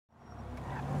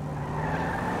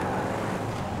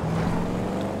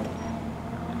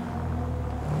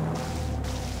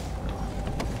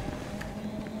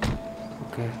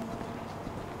Okay.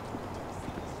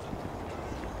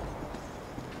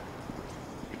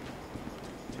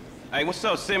 Hey, what's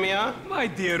up, Simeon? My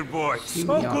dear boy,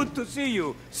 so good to see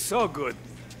you. So good.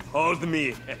 Hold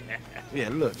me. Yeah,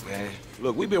 look, man.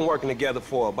 Look, we've been working together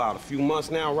for about a few months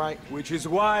now, right? Which is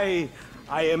why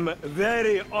I am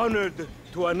very honored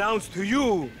to announce to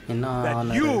you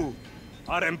that you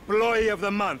are Employee of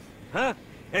the Month. Huh?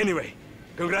 Anyway,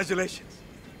 congratulations.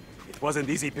 It wasn't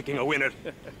easy picking a winner.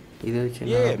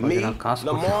 Yeah, me,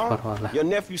 Lamar, your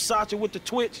nephew Sacha with the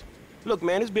Twitch. Look,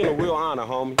 man, it's been a real honor,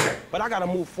 homie. But I gotta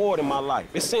move forward in my life.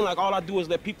 It seems like all I do is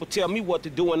let people tell me what to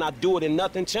do and I do it and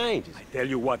nothing changes. I tell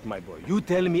you what, my boy. You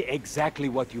tell me exactly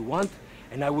what you want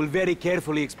and I will very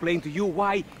carefully explain to you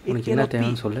why it cannot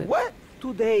be. What?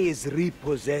 Today is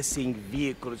repossessing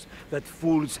vehicles that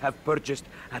fools have purchased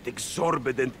at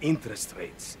exorbitant interest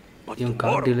rates. But இவன்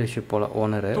car dealership போல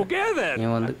owner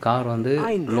இவன் வந்து car வந்து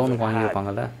loan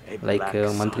வாங்கியிருப்பாங்கல்ல like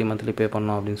monthly pay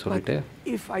பண்ணணும் அப்படின்னு சொல்லிட்டு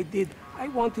If I did, I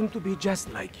want him to be just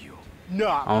like you.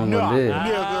 அவங்க வந்து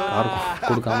கார்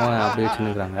கொடுக்காம அப்படியே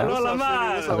வச்சுருக்காங்க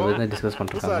அதை வந்து டிஸ்கஸ்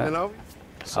பண்ணிருக்காங்க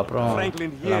அப்புறம்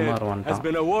லமார்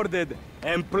வந்துட்டான்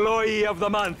Employee of the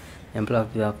Month.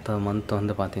 Employee of the Month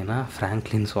வந்து பார்த்தீங்கன்னா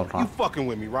ஃப்ராங்க்லின் சொல்கிறான். You fucking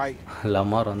with me, right?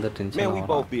 லமார் வந்து tension Man, we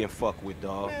both being fucked with,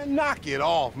 dog. Man, knock it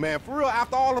off, man. For real,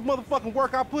 after all the motherfucking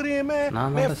work I put in, man.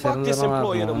 Man, fuck this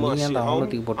employee of the month shit,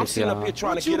 homie. I'm sitting up here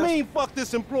trying to get us. What you mean, fuck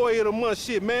this employee of the month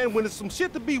shit, man? When there's some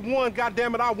shit to be won,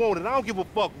 goddamn it, I want it. I don't give a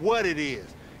fuck what it is.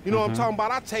 You know what I'm talking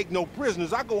about? I take no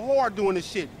prisoners. I go hard doing this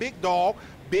shit. Big dog,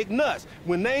 big nuts.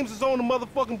 When names is on the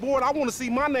motherfucking board, I want to see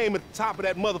my name at the top of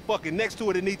that motherfucking next to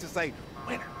it. It needs to say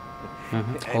winner.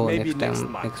 Oh,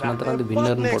 next month on the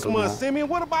winner. Next month, Simeon.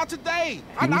 What about today?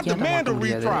 I demand a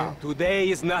retrial. Today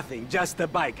is nothing. Just a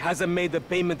bike. Hasn't made a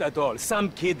payment at all. Some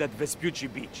kid at Vespucci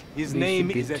Beach. His name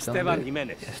is Esteban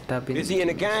Jimenez. Is he in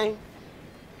the gang?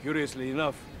 Curiously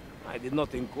enough, I did not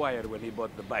inquire when he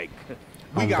bought the bike.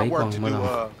 We got work to do,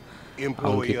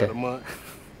 employee of the month.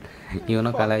 You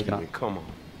know, come on.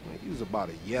 You's about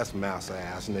a yes mouse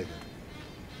ass nigga.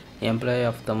 Employee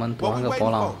of the Month வாங்க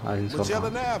போலாம் அப்படின்னு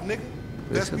சொல்றான்.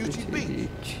 Vespucci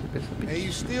Beach. Hey,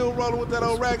 you still rolling with that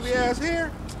old raggedy ass hair?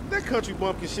 That country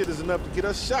bumpkin shit is enough to get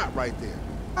us shot right there.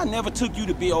 I never took you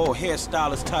to be old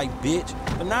hairstylist type bitch,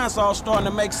 but now it's all starting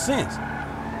to make sense.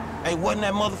 Hey, wasn't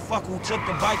that motherfucker who took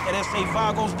the bike that S.A.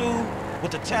 Vagos dude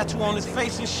with the tattoo on his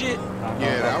face and shit?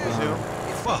 Yeah, that was him.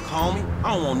 Hey, fuck, homie. I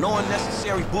don't want no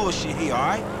unnecessary bullshit here, all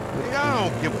right? Nigga, I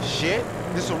don't give a shit.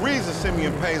 There's a reason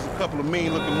Simeon pays a couple of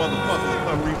mean-looking motherfuckers to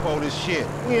come repo this shit.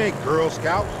 We ain't Girl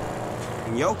Scouts.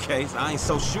 In your case, I ain't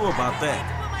so sure about that.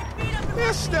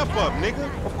 Man, step up, nigga.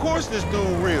 Of course this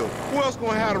dude real. Who else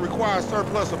gonna have to require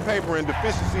surplus of paper and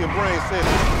deficiency of brain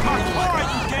cells? My car,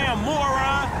 you damn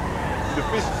moron!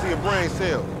 Deficiency of brain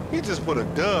cells. He just put a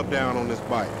dub down on this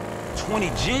bike.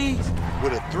 20 G's?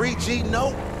 With a 3G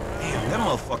note? Damn, that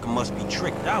motherfucker must be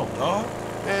tricked out, dog.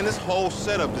 Man, this whole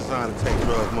setup designed to take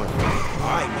drug money.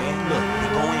 All right, man, look, we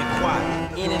go in quiet.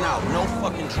 In and out, no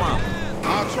fucking drama.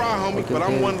 I'll try, homie, but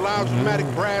I'm one loud, dramatic,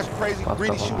 brash, crazy,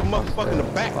 greedy, shoot a motherfucker in the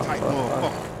back type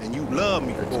motherfucker. And you love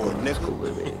me for it, nigga.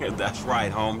 That's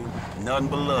right, homie. Nothing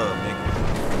but love, nigga.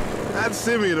 That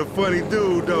Simeon a funny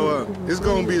dude, though. It's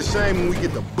gonna be a shame when we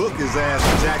get to book his ass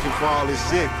for jacking for all this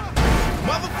shit.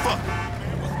 Motherfucker!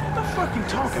 What the fuck you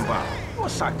talking about? You a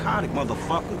psychotic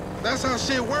motherfucker. That's how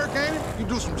shit work, ain't it? You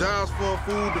do some jobs for a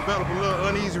fool, develop a little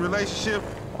uneasy relationship.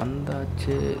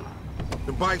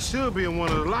 The bike should be in one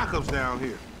of the lockups down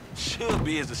here. Should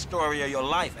be is the story of your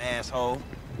life, asshole.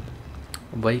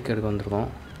 Bike எடுக்க வந்திருக்கோம்.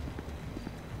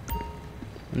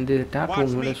 இந்த top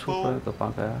உண்மையிலே சூப்பரா இருக்கு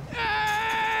பாக்க.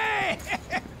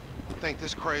 I think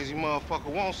this crazy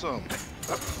motherfucker wants something.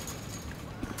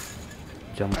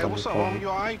 Jump hey, what's up, homie?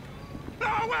 You alright?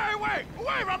 No, wait!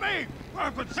 Away from me!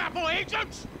 Work with sample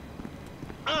agents?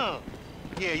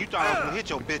 Yeah, you thought I was gonna hit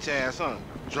your bitch ass, huh?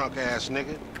 Drunk ass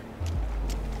nigga.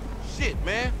 Shit,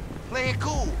 man. Play it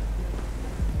cool.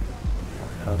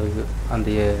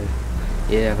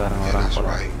 Yeah, that's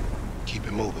right. Keep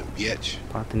it moving, bitch.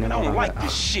 I don't like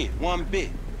this shit one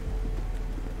bit.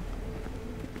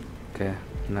 Okay,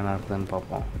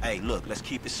 hey, look, let's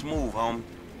keep it smooth, homie.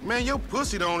 Man, your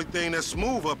pussy the only thing that's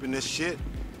smooth up in this shit.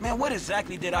 Man, what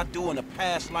exactly did I do in a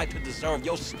past life to deserve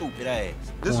your stupid ass?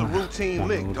 This a routine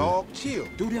lick, dog. Chill.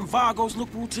 Do them Vagos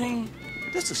look routine?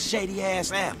 This a shady-ass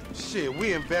alley. Shit, we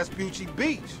in Vespucci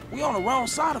Beach. We on the wrong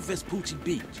side of Vespucci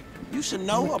Beach. You should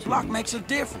know a block makes a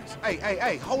difference.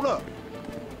 Hey, hold up.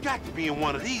 Got to be in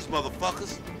one of these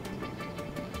motherfuckers.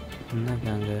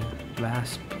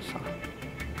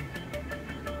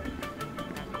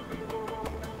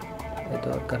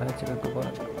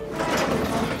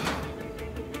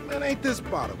 Man, ain't this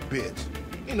about a bitch?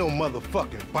 Ain't no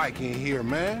motherfucking bike in here,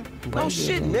 man. No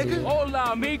shit, nigga.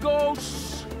 Hola,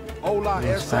 amigos. Hola,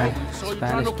 S.A. So you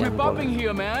trying to creep up in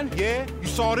here, man? Yeah? You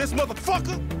saw this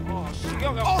motherfucker? Oh, shit.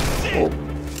 Oh, shit!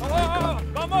 Come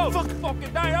on.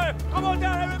 Fucking down. Come on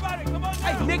down, everybody. Come on down.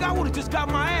 Hey, nigga, I would've just got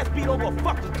my ass beat over a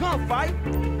fucking gunfight.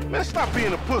 Man, stop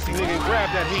being a pussy, nigga, and grab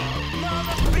that heat.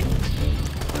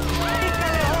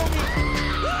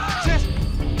 Just...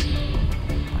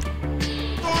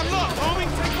 Start luck, homie.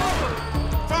 Take cover.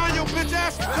 Find your bitch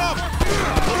ass some cover.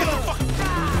 Get the fuck...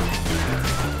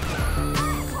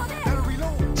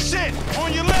 Shit! On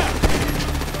your left!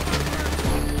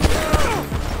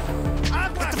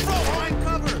 Get the floor, find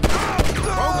cover!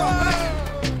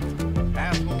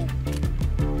 Asshole.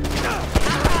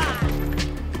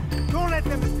 Don't let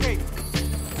them escape.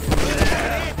 Get that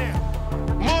head down.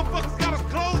 Motherfuckers got us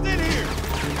closed in here.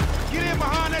 Get in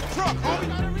behind that truck,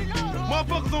 homie.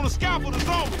 Motherfuckers on the scaffold is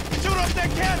on me. Shoot up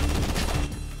that cat.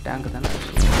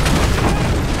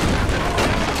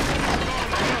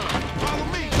 Follow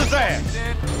me. His ass.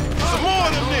 Some more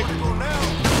of them niggas.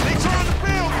 They trying to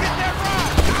build, get that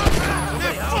ride.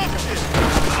 Man, fuck this.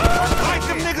 Light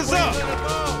them niggas up.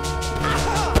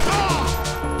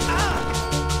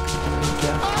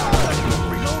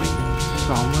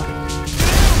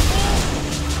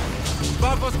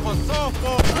 Buckles for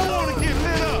softball. Who wanna get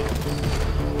lit up?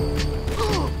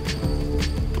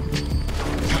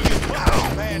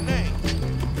 Bad name.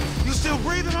 You still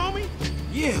breathing, homie?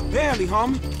 Yeah, barely,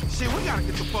 homie. Shit, we gotta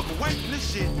get the fuck away from this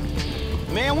shit.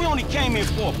 Man, we only came in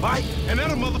for a bite. And that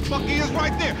motherfucker is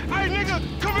right there. Hey, nigga,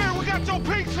 come here. We got your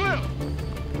pink slip.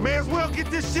 May as well get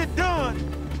this shit done.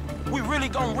 We really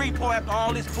gonna repo after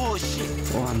all this bullshit.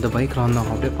 Oh, and the bike on the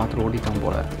அப்படியே பாத்து ஓடிட்டான்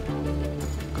போல.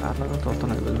 கார்ல தான்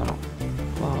தோத்தன விழுந்தோம்.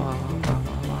 வா.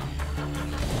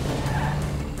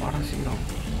 வாடா சீக்கிரம்.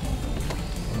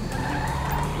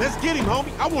 Let's get him,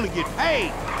 homie. I want to get paid.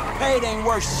 Paid ain't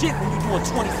worth shit when you doing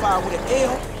 25 with an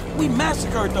L. We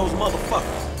massacred those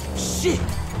motherfuckers. Shit.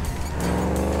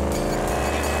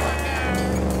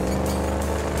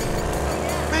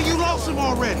 Man, you lost him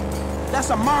already. That's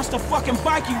a monster fucking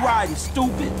bike you riding,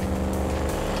 stupid.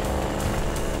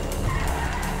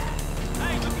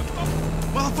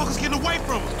 Motherfuckers getting away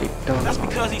from him. That's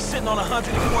because he's sitting on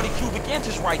 140 cubic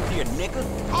inches right there, nigga.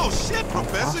 Oh shit,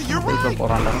 Professor, you're right. We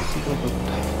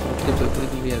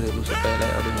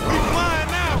flying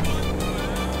now.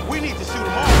 We need to shoot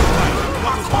him off tonight.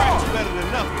 Fucking scratch better than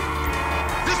nothing.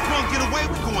 This punk get away,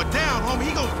 we going down, homie.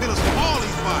 He gonna pin us from all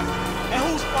these bodies. And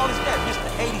whose fault is that, Mr.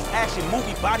 80s action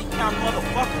movie body count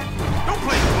motherfucker? Don't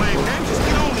play the blame game, just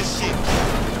get on this shit.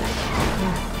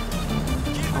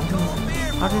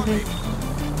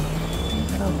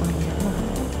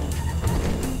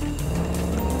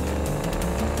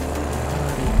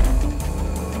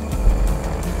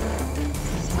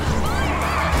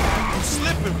 You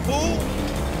slipping, fool.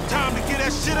 Time to get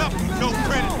that shit up, you no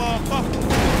credit, motherfucker.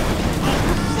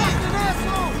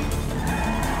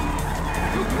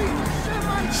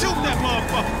 Shoot that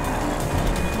motherfucker!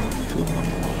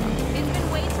 It's been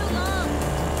way too long.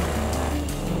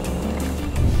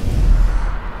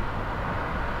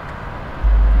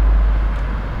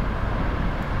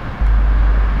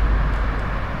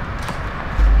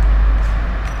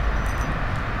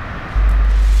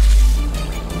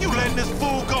 You letting this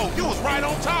fool go. You was right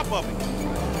on top of it.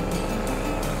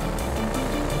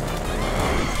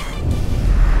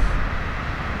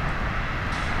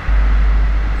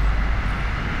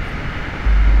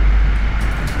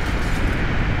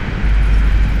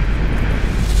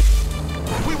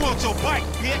 Your bike,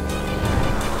 bitch.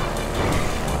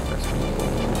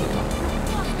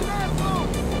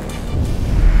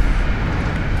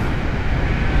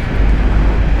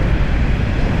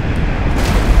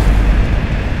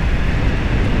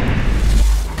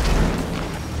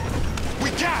 We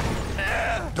got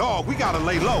it. Dog, we gotta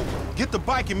lay low. Get the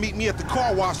bike and meet me at the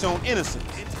car wash on Innocence.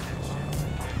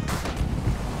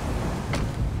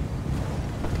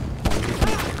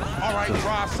 All right,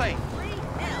 drive safe.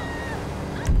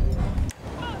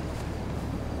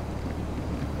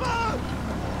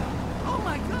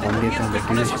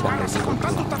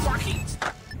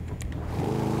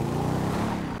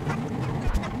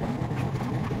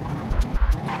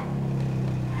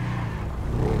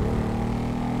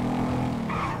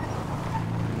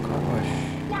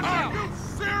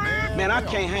 Man, I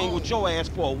can't hang with your ass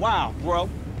for a while, bro.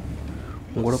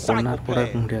 உங்களோட கொண்டார் கூட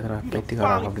இருக்க முடியாதுடா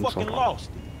பைத்தியக்காரா அப்படின்னு சொல்றான்.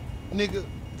 Nigga,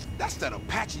 That's that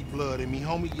Apache blood in me,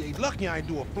 homie. You lucky I ain't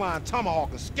do a flying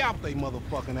tomahawk and scalp they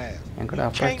motherfucking ass. எங்கடா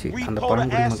Apache அந்த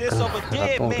பழங்குடி மக்கள்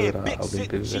ரத்தம் விடுறா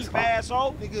அப்படின்னு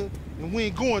பேசுறான். Nigga, and we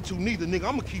ain't going to neither, nigga.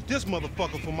 I'm gonna keep this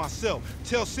motherfucker for myself.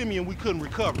 Tell Simeon we couldn't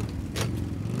recover.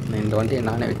 இந்த வண்டியை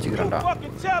நானே வச்சுக்கிறேன்டா.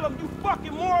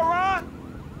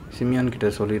 சிமியான் கிட்ட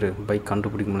சொல்லிடு பைக்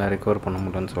கண்டுபிடிக்க முடியல ரெக்கவர் பண்ண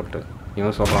முடியலன்னு சொல்லிட்டு.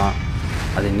 இவன் சொல்கிறான்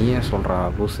அதை நீயே சொல்கிறா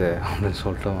லூசு அப்படின்னு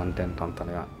சொல்லிட்டு வந்துட்டேன் தான்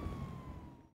தலைவன்.